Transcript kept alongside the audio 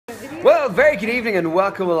Well, very good evening and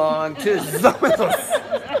welcome along to Zombies.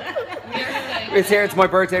 It's here, it's my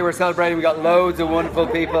birthday, we're celebrating, we got loads of wonderful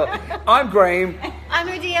people. I'm Graham. I'm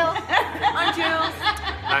Odile. I'm Jules.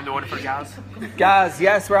 I'm the wonderful Gaz. Gaz,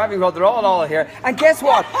 yes, we're having fun, they're all here. And guess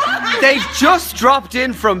what? They've just dropped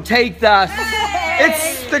in from Take That.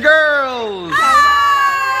 It's the girls.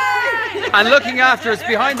 And looking after us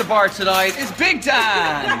behind the bar tonight is Big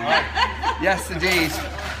Dan. Yes, indeed.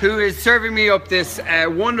 Who is serving me up this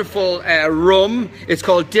wonderful rum. It's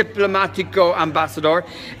called Diplomatico Ambassador.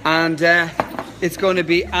 And it's going to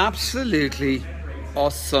be absolutely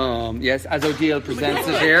awesome. Yes, as Odile presents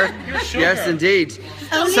it here. Yes, indeed.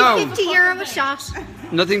 Only €50 a shot.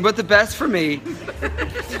 Nothing but the best for me.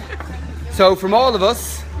 So from all of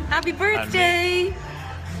us, Happy birthday.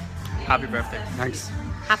 Happy birthday. thanks.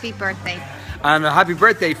 Happy birthday. And a happy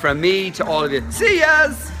birthday from me to all of you. See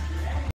yas!